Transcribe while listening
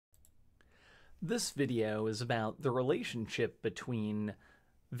This video is about the relationship between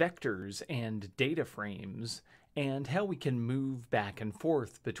vectors and data frames and how we can move back and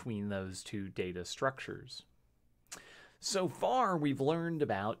forth between those two data structures. So far, we've learned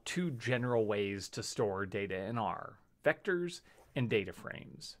about two general ways to store data in R: vectors and data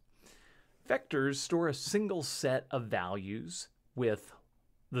frames. Vectors store a single set of values with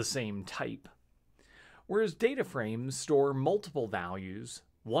the same type, whereas data frames store multiple values,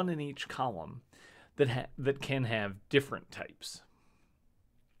 one in each column, that can have different types.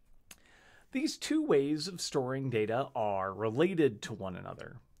 These two ways of storing data are related to one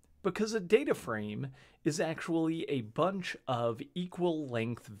another because a data frame is actually a bunch of equal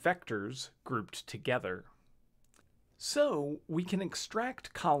length vectors grouped together. So we can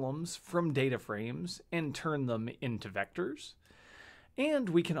extract columns from data frames and turn them into vectors, and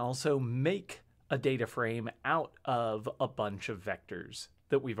we can also make a data frame out of a bunch of vectors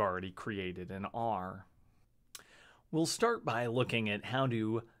that we've already created in R. We'll start by looking at how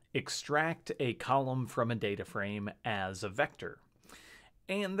to extract a column from a data frame as a vector.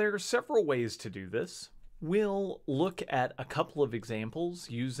 And there are several ways to do this. We'll look at a couple of examples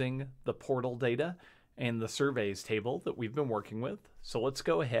using the portal data and the surveys table that we've been working with. So let's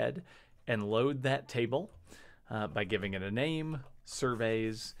go ahead and load that table by giving it a name,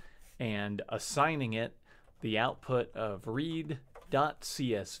 surveys, and assigning it the output of read.csv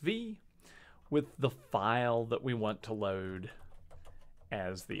with the file that we want to load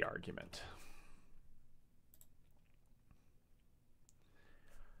as the argument.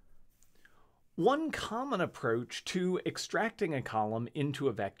 One common approach to extracting a column into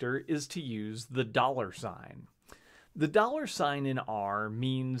a vector is to use the $sign. The $sign in R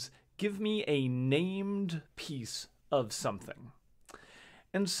means give me a named piece of something.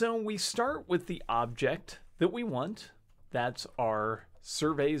 And so we start with the object that we want. That's our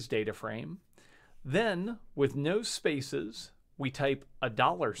surveys data frame. Then, with no spaces, we type a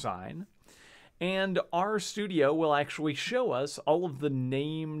 $sign, and RStudio will actually show us all of the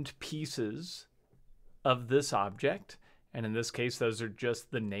named pieces of this object. And in this case, those are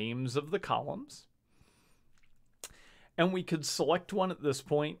just the names of the columns. And we could select one at this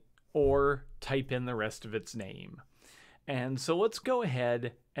point or type in the rest of its name. And so let's go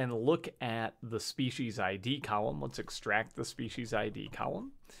ahead and look at the species ID column. Let's extract the species ID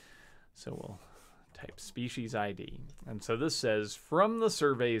column. So we'll type species ID. And so this says, from the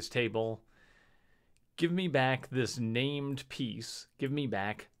surveys table, give me back this named piece. Give me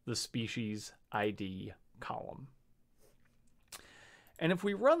back the species ID column. And if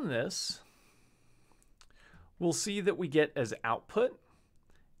we run this, we'll see that we get as output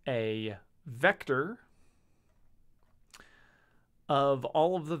a vector of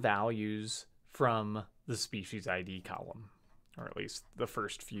all of the values from the species ID column, or at least the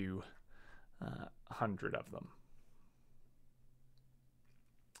first few 100 of them.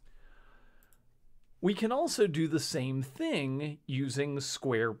 We can also do the same thing using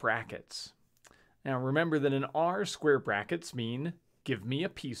square brackets. Now remember that in R, square brackets mean give me a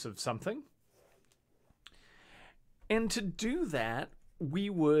piece of something. And to do that, we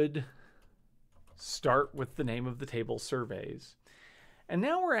would start with the name of the table, surveys. And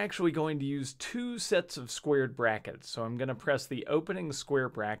now we're actually going to use two sets of squared brackets. So I'm going to press the opening square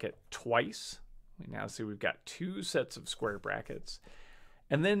bracket twice. We now see we've got two sets of square brackets.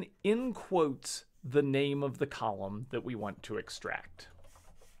 And then in quotes, the name of the column that we want to extract.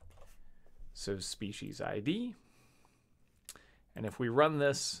 So species ID. And if we run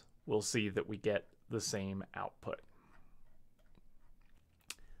this, we'll see that we get the same output.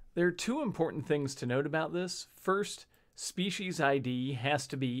 There are two important things to note about this. First, species ID has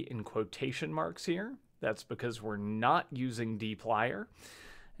to be in quotation marks here. That's because we're not using dplyr,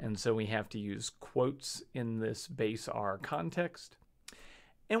 and so we have to use quotes in this base R context.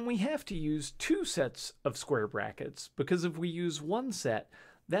 And we have to use two sets of square brackets because if we use one set,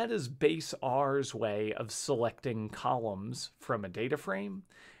 that is base R's way of selecting columns from a data frame.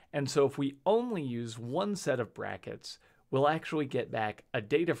 And so if we only use one set of brackets, we'll actually get back a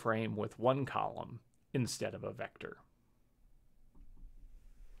data frame with one column instead of a vector.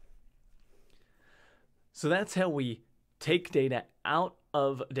 So that's how we take data out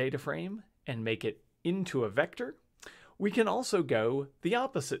of a data frame and make it into a vector. We can also go the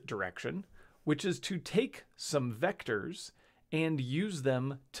opposite direction, which is to take some vectors and use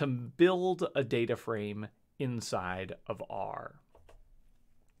them to build a data frame inside of R.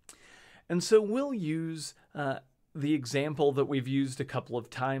 And so we'll use the example that we've used a couple of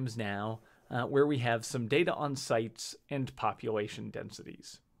times now, where we have some data on sites and population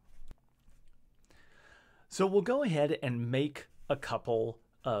densities. So we'll go ahead and make a couple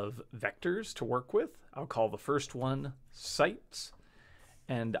of vectors to work with. I'll call the first one sites,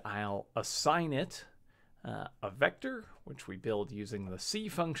 and I'll assign it a vector, which we build using the C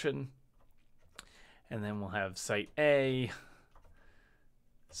function. And then we'll have site A,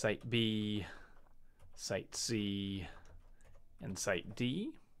 site B, site C, and site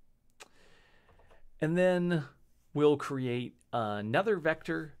D. And then we'll create another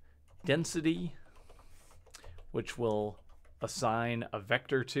vector, density, which will assign a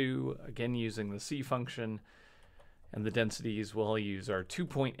vector to, again using the C function. And the densities we'll use are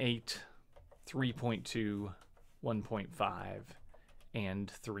 2.8, 3.2, 1.5,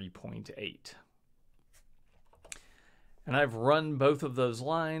 and 3.8. And I've run both of those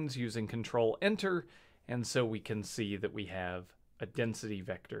lines using Control Enter, and so we can see that we have a density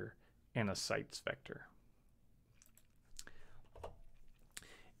vector and a sites vector.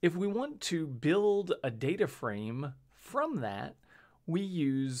 If we want to build a data frame from that, we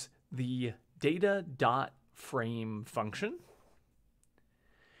use the data.frame function.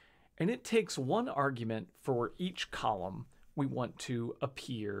 And it takes one argument for each column we want to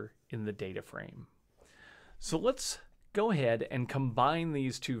appear in the data frame. So let's go ahead and combine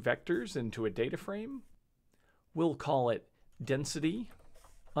these two vectors into a data frame. We'll call it density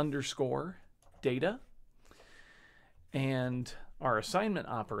underscore data and our assignment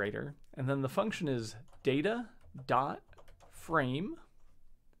operator, and then the function is data dot frame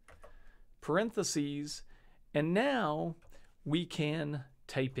parentheses, and now we can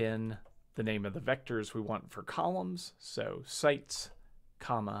type in the name of the vectors we want for columns, so sites,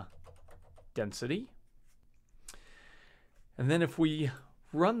 comma, density. And then if we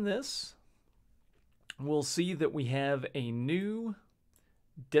run this, we'll see that we have a new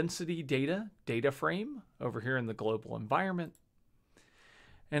density data frame over here in the global environment.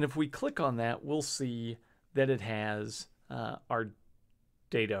 And if we click on that, we'll see that it has our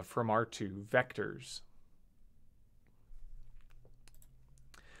data from our two vectors.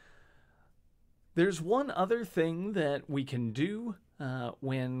 There's one other thing that we can do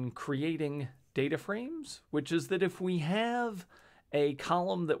when creating data frames, which is that if we have a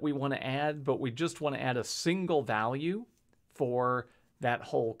column that we want to add, but we just want to add a single value for that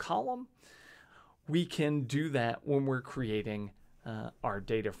whole column, we can do that when we're creating our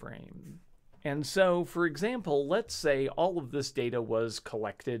data frame. And so, for example, let's say all of this data was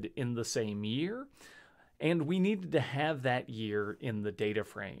collected in the same year, and we needed to have that year in the data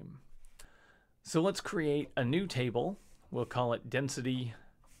frame. So let's create a new table. We'll call it density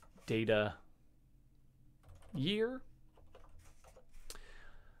data year,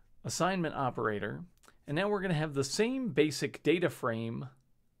 assignment operator, and now we're going to have the same basic data frame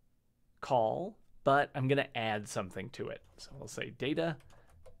call, but I'm going to add something to it. So we'll say data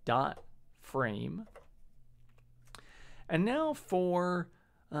dot frame. And now for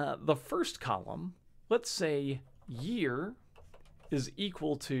the first column, let's say year is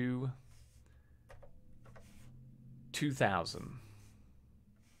equal to 2000.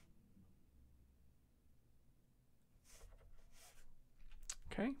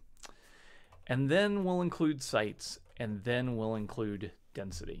 Okay. And then we'll include sites, and then we'll include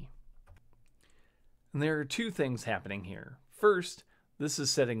density. And there are two things happening here. First, this is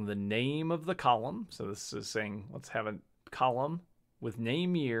setting the name of the column. So this is saying, let's have a column with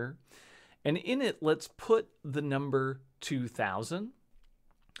name year. And in it, let's put the number 2000.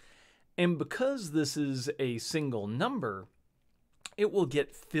 And because this is a single number, it will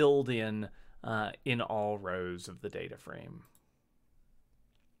get filled in all rows of the data frame.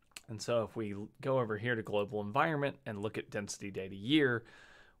 And so if we go over here to global environment and look at density data year,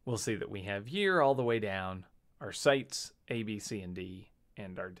 we'll see that we have year all the way down, our sites, A, B, C, and D,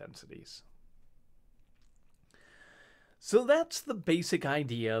 and our densities. So that's the basic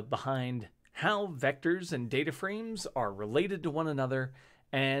idea behind how vectors and data frames are related to one another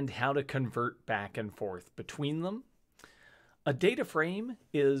and how to convert back and forth between them. A data frame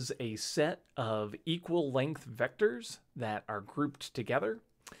is a set of equal length vectors that are grouped together.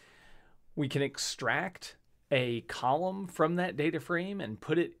 We can extract a column from that data frame and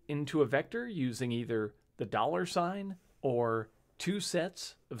put it into a vector using either the $ or two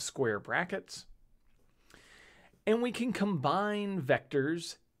sets of square brackets. And we can combine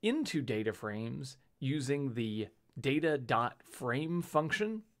vectors into data frames using the data.frame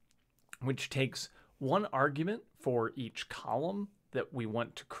function, which takes one argument for each column that we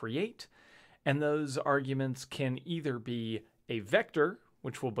want to create. And those arguments can either be a vector,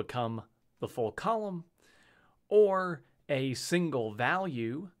 which will become the full column, or a single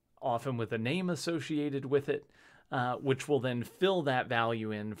value, often with a name associated with it, which will then fill that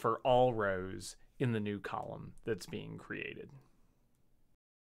value in for all rows in the new column that's being created.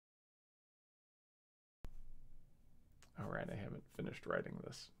 right, I haven't finished writing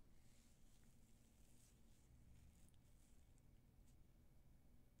this.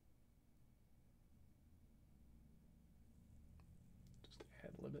 Just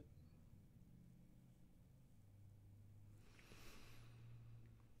ad-lib it.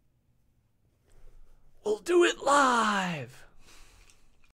 We'll do it live!